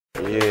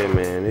Yeah,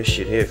 man, this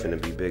shit here finna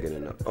be bigger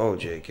than the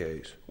OJ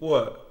case.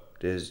 What?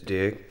 This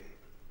dick.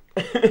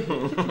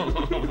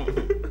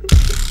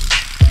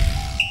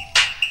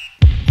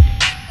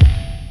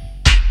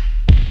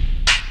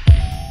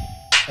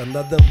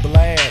 Another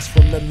blast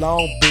from the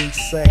Long Beach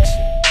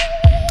section.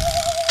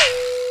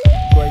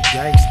 Great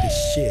gangsta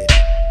shit.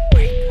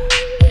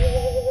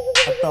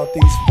 I thought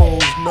these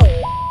fools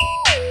knew.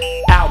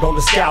 Out on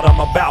the scout, I'm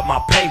about my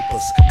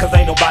papers. Cause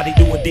ain't nobody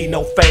doing D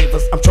no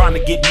favors. I'm trying to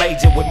get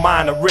major with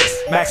minor risk.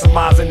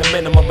 Maximizing the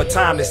minimum of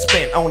time that's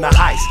spent on the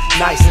heist.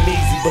 Nice and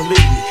easy, believe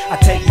me. I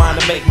take mine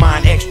to make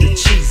mine extra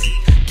cheesy.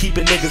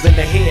 Keeping niggas in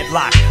the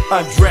headlock,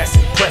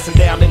 undressing, pressing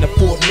down in the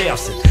Fort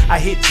Nelson. I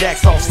hit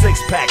jacks off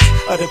 6-packs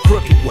of the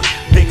crooked one.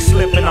 Big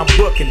slip and I'm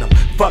booking them.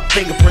 Fuck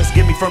fingerprints,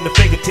 give me from the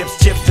fingertips,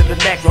 chips to the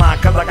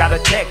neckline. Cause I got a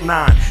tech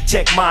 9.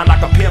 Check mine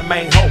like a pimp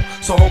main hoe.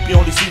 So hope you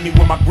only see me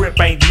when my grip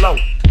ain't low.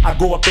 I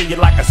go up in you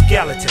like a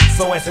skeleton.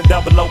 So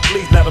S&00,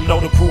 please let them know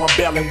the crew I'm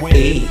belling with.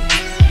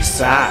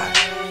 Eastside,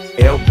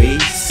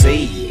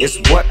 LBC is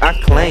what I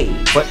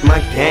claim, but my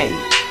game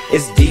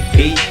is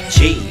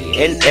DPG.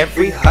 And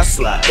every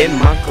hustler in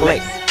my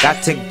clique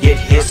got to get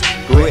his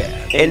grip.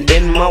 And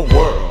in my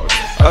world,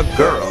 a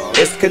girl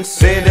is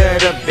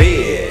considered a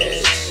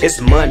bitch.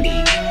 It's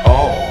money,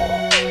 all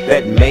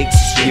that makes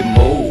you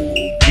move.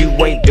 You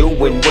ain't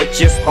doing what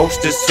you're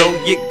supposed to, so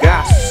you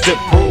got to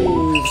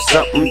prove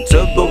something to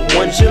the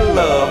ones you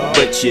love.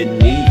 But you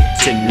need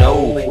to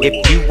know,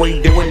 if you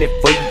ain't doing it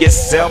for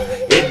yourself,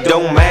 it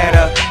don't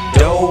matter.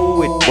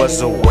 Though it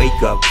was a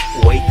wake up,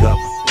 wake up,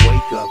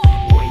 wake up,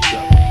 wake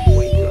up,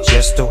 wake up.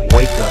 Just to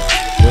wake up,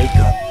 wake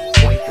up,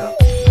 wake up,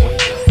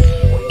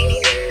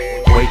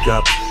 wake up, wake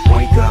up,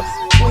 wake up,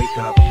 wake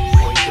up,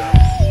 wake up,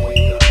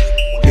 wake up,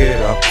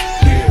 get up,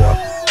 get up,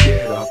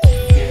 get up,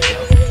 get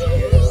up,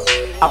 get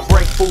up. I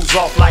break fools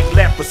off like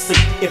leprosy.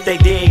 If they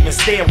didn't even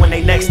stare when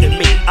they next to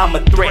me, I'm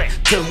a threat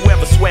to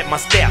whoever sweat my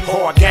step.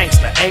 Hard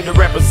gangster, aim to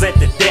represent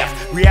the death.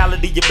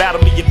 Reality, you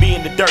battle me, you be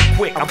in the dirt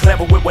quick. I'm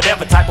clever with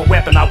whatever type of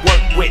weapon I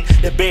work with.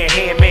 The bare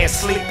hand man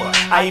sleeper.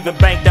 I even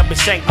banked up and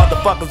shanked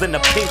motherfuckers in the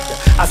pinker.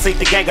 I see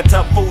the gang of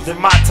tough fools in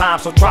my time,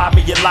 so try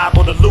me, you're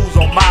liable to lose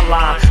on my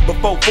line.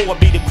 Before 4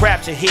 be the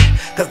crap you hit,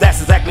 cause that's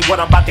exactly what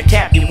I'm about to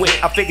cap you with.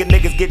 I figure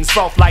niggas getting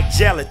soft like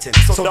gelatin.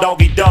 So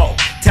doggy dog,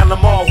 tell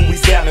them all who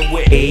he's dealing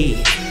with.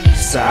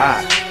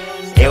 Eastside,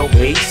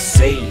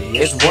 LBC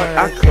is what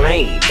I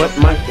claim, but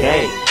my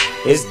game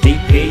is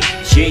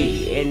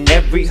DPG. And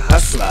every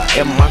hustler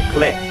in my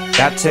clique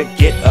got to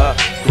get a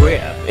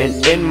grip.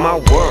 And in my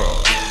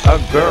world, a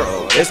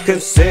girl is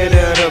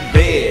considered a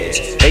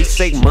bitch. They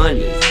say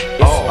money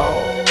is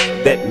all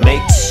that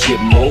makes you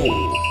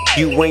move.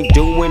 You ain't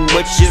doing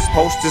what you're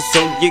supposed to,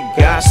 so you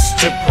got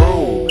to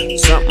prove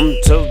something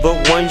to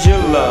the ones you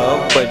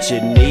love. But you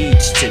need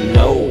to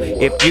know,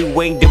 if you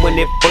ain't doing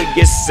it for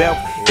yourself,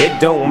 it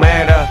don't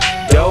matter.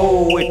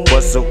 Though it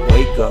was a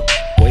wake up,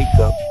 wake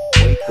up,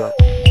 wake up,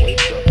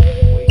 wake up,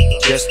 wake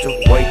up. Just to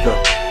wake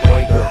up,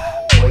 wake up,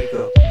 wake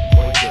up,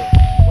 wake up.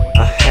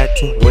 I had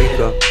to wake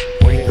up,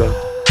 wake up,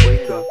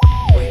 wake up,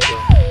 wake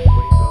up,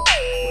 wake up.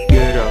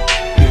 Get up,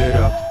 get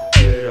up,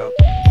 get up,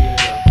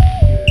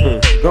 get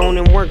up. Go on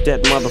and work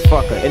that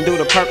motherfucker and do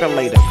the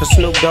percolator. Cause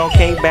Snoop Dogg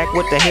came back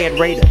with the head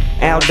raider.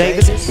 Al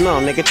Davis? No,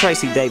 nigga,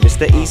 Tracy Davis,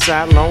 the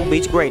Eastside Long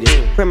Beach greatest.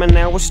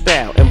 Criminal with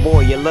style, and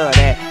boy, you love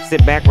that.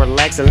 Sit back,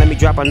 relax, and let me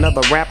drop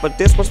another rap. But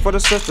this one's for the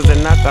sisters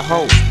and not the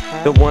hoes.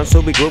 The ones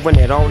who be grooving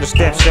at all the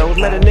step shows.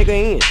 Let a nigga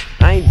in.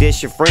 I ain't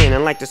dish your friend,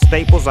 and like the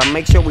Staples, I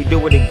make sure we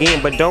do it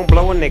again. But don't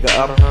blow a nigga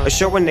up, or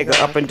show a nigga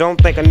up, and don't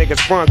think a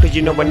nigga's front, cause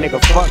you know a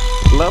nigga fuck.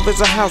 Love is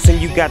a house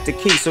and you got the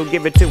key, so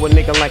give it to a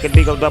nigga like a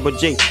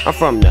D-O-double-G. I'm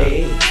from the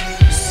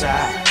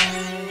Eastside,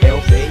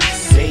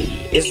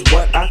 LBC is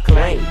what I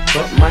claim,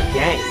 but my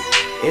game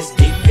is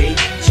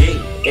DPG.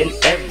 And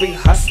every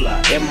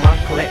hustler in my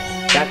clique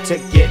got to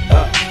get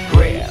a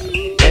grip.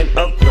 And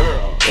a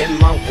girl in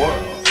my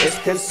world is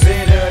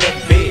considered a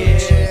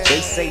bitch.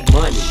 They say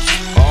money,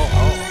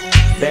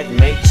 that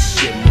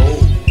makes you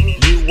move.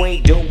 You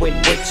ain't doing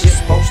what you're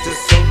supposed to,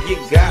 so you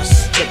got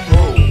to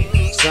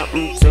prove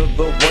something to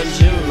the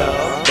ones you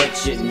love.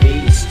 But you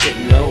need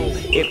to know,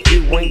 if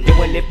you ain't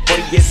doing it for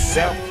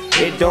yourself,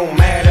 it don't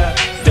matter.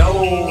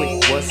 Though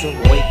it was a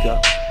wake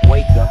up,